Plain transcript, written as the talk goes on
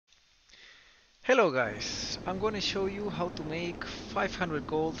Hello guys, I'm going to show you how to make 500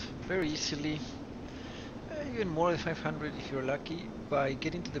 gold very easily, even more than 500 if you're lucky, by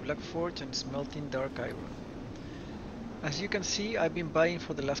getting to the Black Forge and smelting dark iron. As you can see, I've been buying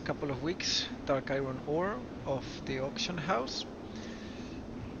for the last couple of weeks dark iron ore off the auction house.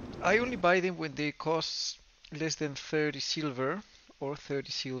 I only buy them when they cost less than 30 silver or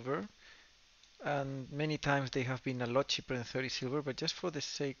 30 silver, and many times they have been a lot cheaper than 30 silver, but just for the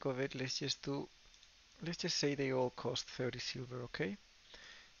sake of it, let's just say they all cost 30 silver, okay?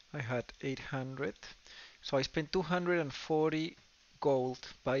 I had 800, so I spent 240 gold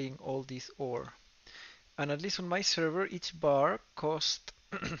buying all this ore. And at least on my server, each bar cost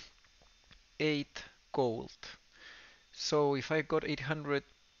 8 gold. So if I got 800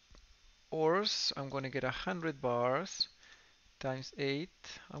 ores, I'm going to get 100 bars times 8.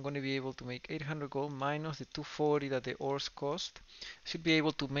 I'm going to be able to make 800 gold minus the 240 that the ores cost. Should be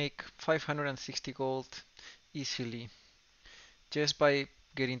able to make 560 gold easily just by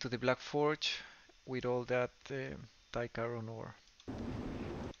getting to the Black Forge with all that dark iron ore.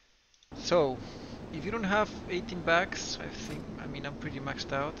 So, if you don't have 18 bags, I'm pretty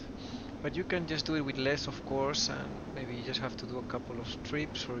maxed out. But you can just do it with less, of course, and maybe you just have to do a couple of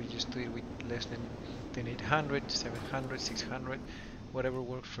strips, or you just do it with less than 800, 700, 600, whatever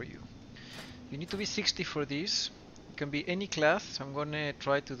works for you. You need to be 60 for this. It can be any class. I'm gonna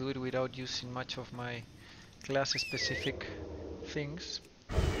try to do it without using much of my class-specific things.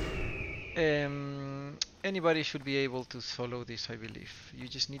 Anybody should be able to follow this, I believe. You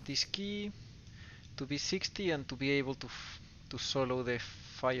just need this key to be 60 and to be able to solo the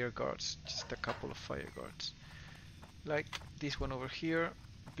fire guards, just a couple of fire guards. Like this one over here,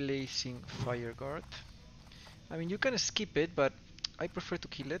 blazing fire guard. I mean, you can skip it, but I prefer to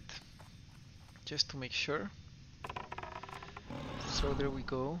kill it just to make sure. So there we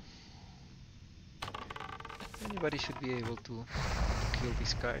go. Anybody should be able to kill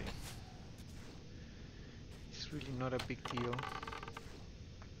this guy. It's really not a big deal.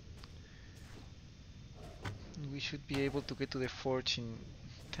 We should be able to get to the forge in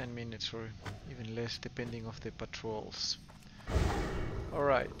 10 minutes or even less, depending of the patrols.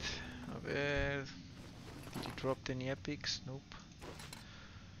 Alright, did he drop any epics? Nope.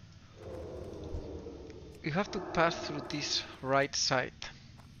 You have to pass through this right side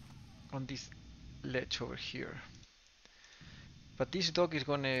on this ledge over here. But this dog is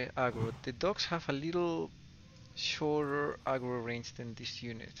gonna aggro. The dogs have a little shorter aggro range than this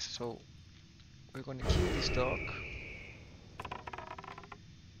unit, so we're gonna kill this dog.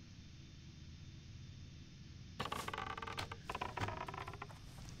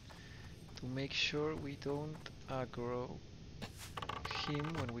 To make sure we don't aggro him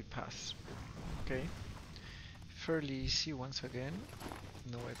when we pass. Okay. Fairly easy once again.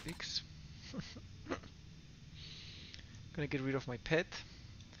 No epics. Gonna get rid of my pet.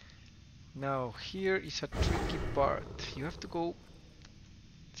 Now here is a tricky part. You have to go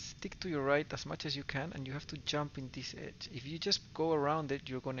stick to your right as much as you can, and you have to jump in this edge. If you just go around it,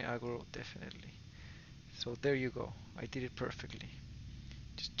 you're gonna aggro definitely. So there you go. I did it perfectly.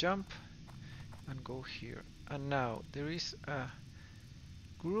 Just jump and go here. And now there is a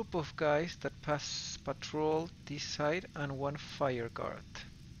group of guys that patrol this side and one fire guard.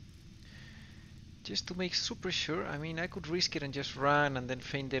 Just to make super sure, I mean, I could risk it and just run and then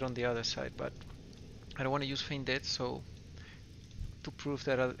feign dead on the other side, but I don't want to use feign dead, so to prove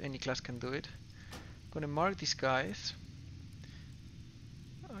that any class can do it, I'm gonna mark these guys.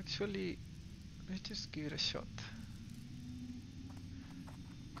 Actually, let's just give it a shot.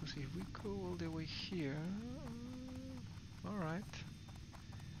 Because if we go all the way here, alright,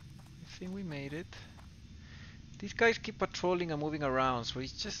 I think we made it. These guys keep patrolling and moving around, so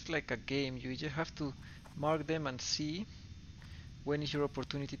it's just like a game. You just have to mark them and see when is your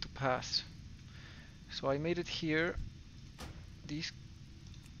opportunity to pass. So I made it here. This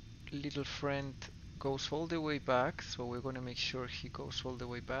little friend goes all the way back, so we're gonna make sure he goes all the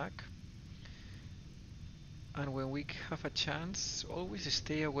way back. And when we have a chance, always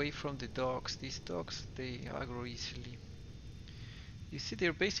stay away from the dogs. These dogs, they aggro easily. You see,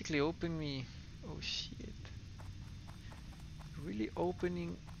 they're basically opening me. Oh shit. Really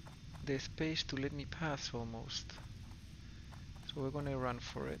opening the space to let me pass almost. So we're gonna run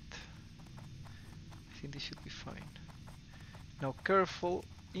for it. I think this should be fine. Now careful,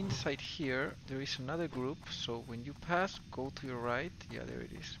 inside here there is another group, so when you pass, go to your right. Yeah, there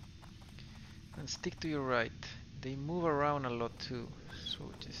it is. And stick to your right. They move around a lot too,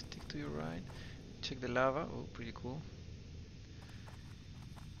 so just stick to your right. Check the lava. Oh, pretty cool.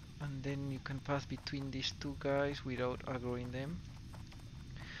 And then you can pass between these two guys without aggroing them.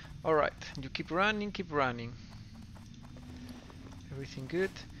 Alright, you keep running, keep running. Everything good.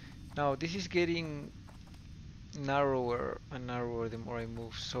 Now this is getting narrower and narrower the more I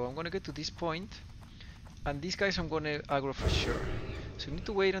move. So I'm gonna get to this point, and these guys I'm gonna aggro for sure. So you need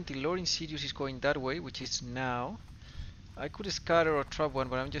to wait until Lord Insidious is going that way, which is now. I could scatter or trap one,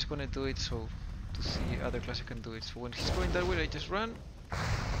 but I'm just gonna do it so to see other classes can do it. So when he's going that way, I just run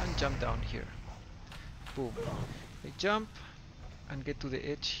and jump down here. Boom. I jump and get to the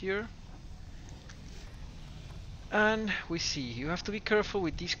edge here. And we see, you have to be careful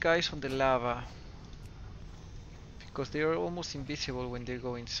with these guys on the lava, because they are almost invisible when they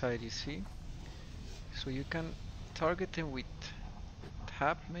go inside, you see? So you can target them with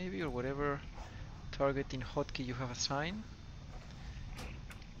tap maybe, or whatever targeting hotkey you have assigned.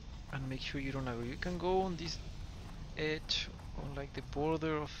 And make sure you don't aggro. You can go on this edge, on like the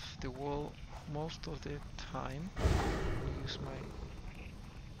border of the wall most of the time. Use my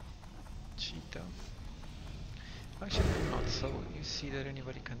cheetah. Actually I'm not, so you see that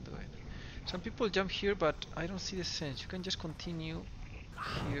anybody can do it. Some people jump here, but I don't see the sense. You can just continue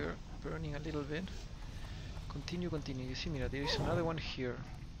here, burning a little bit. Continue, continue. You see, mira, there is another one here.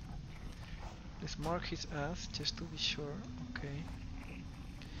 Let's mark his ass just to be sure. Okay.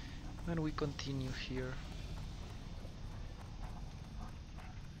 And we continue here.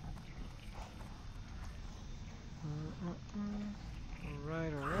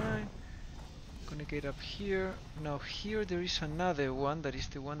 Alright, alright. Gonna get up here. Now here there is another one, that is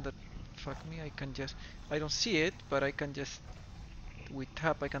the one that, fuck me, I can just, I don't see it, but I can just, with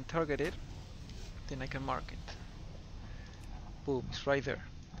tap I can target it, then I can mark it. Boom, it's right there.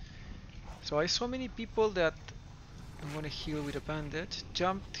 So I saw many people that, I'm gonna heal with a bandage,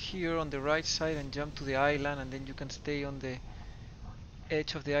 jumped here on the right side and jumped to the island, and then you can stay on the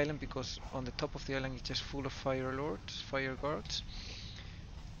edge of the island, because on the top of the island is just full of fire lords, fire guards.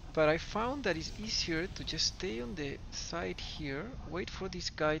 But I found that it's easier to just stay on the side here, wait for this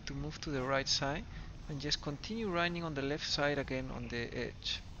guy to move to the right side, and just continue running on the left side again on the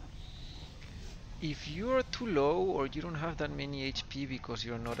edge. If you are too low, or you don't have that many HP because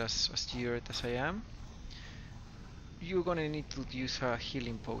you're not as geared as I am, you're gonna need to use a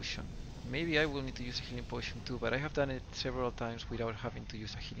healing potion. Maybe I will need to use a healing potion too, but I have done it several times without having to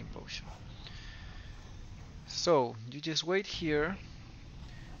use a healing potion. So you just wait here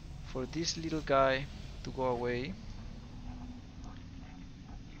for this little guy to go away,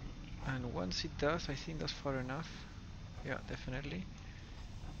 and once it does, I think that's far enough. Yeah, definitely.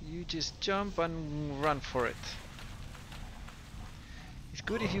 You just jump and run for it. It's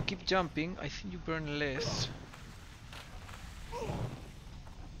good if you keep jumping. I think you burn less.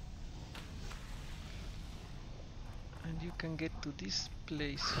 And you can get to this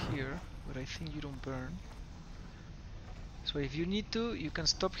place here, but I think you don't burn. So if you need to, you can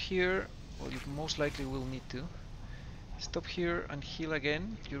stop here, or you most likely will need to. Stop here and heal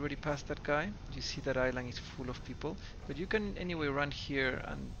again. You already passed that guy. You see that island is full of people. But you can anyway run here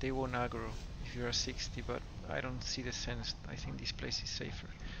and they won't aggro if you're a 60, but I don't see the sense. I think this place is safer.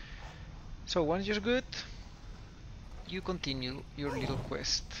 So once you're good, you continue your little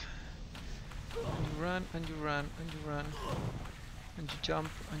quest. And you run and you run and you run and you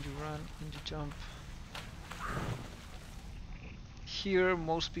jump and you run and you jump. Here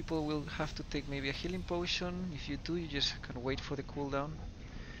most people will have to take maybe a healing potion. If you do, you just can wait for the cooldown.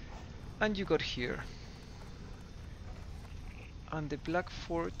 And you got here. And the Black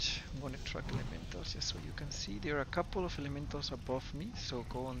Forge, I'm gonna track elementals just so you can see. There are a couple of elementals above me, so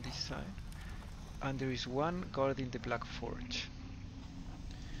go on this side. And there is one guarding the Black Forge.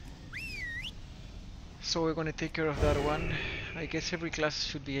 So we're gonna take care of that one. I guess every class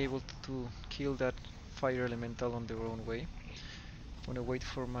should be able to kill that fire elemental on their own way. I'm gonna wait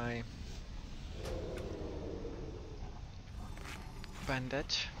for my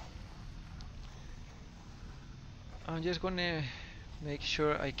bandage. I'm just gonna make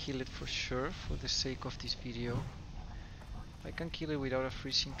sure I kill it for sure for the sake of this video. I can kill it without a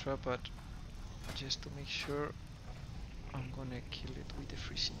freezing trap, but just to make sure, I'm gonna kill it with the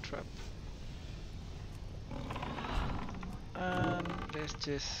freezing trap. And let's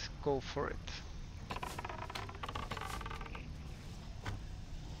just go for it.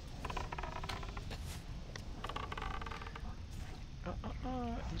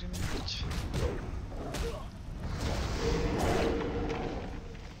 Didn't reach.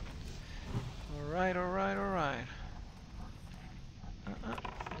 Alright, alright, alright.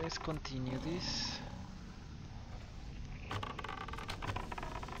 Let's continue this.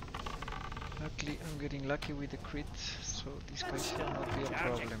 Luckily, I'm getting lucky with the crits, so this guy should not be a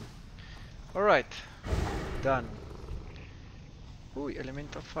problem. Alright, done. Ooh,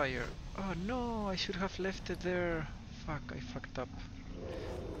 elemental fire. Oh no, I should have left it there. Fuck, I fucked up.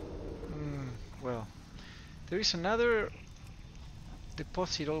 Well, there is another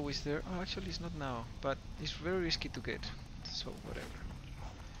deposit always there. Oh, actually it's not now, but it's very risky to get. So whatever.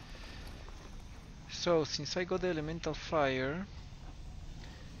 So since I got the elemental fire,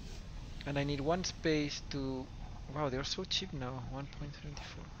 and I need one space to... Wow, they are so cheap now, 1.74.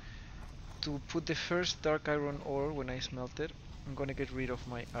 To put the first dark iron ore when I smelt it, I'm gonna get rid of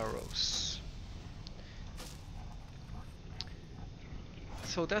my arrows.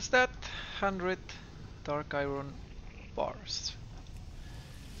 So that's that, 100 dark iron bars.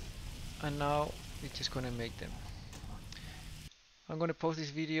 And now we're just gonna make them. I'm gonna post this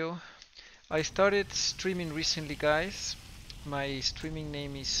video. I started streaming recently, guys. My streaming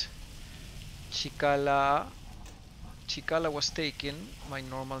name is Chicala. Chicala was taken, my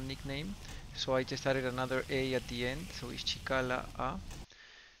normal nickname, so I just added another A at the end, so it's Chicala A.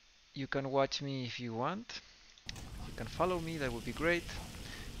 You can watch me if you want. You can follow me, that would be great.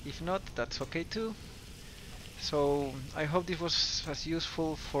 If not, that's okay too. So I hope this was as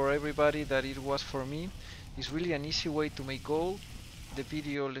useful for everybody that it was for me. It's really an easy way to make gold. The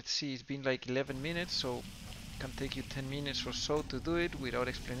video, let's see, it's been like 11 minutes, so it can take you 10 minutes or so to do it without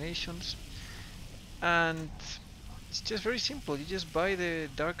explanations. And it's just very simple. You just buy the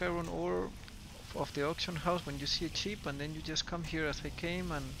dark iron ore of the auction house when you see it cheap, and then you just come here as I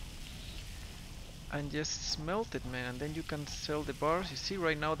came and just smelt it, man, and then you can sell the bars. You see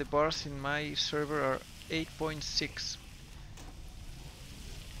right now the bars in my server are 8.6,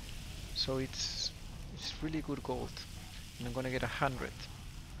 so it's really good gold, and I'm gonna get 100.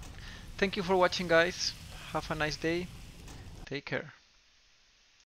 Thank you for watching, guys. Have a nice day. Take care.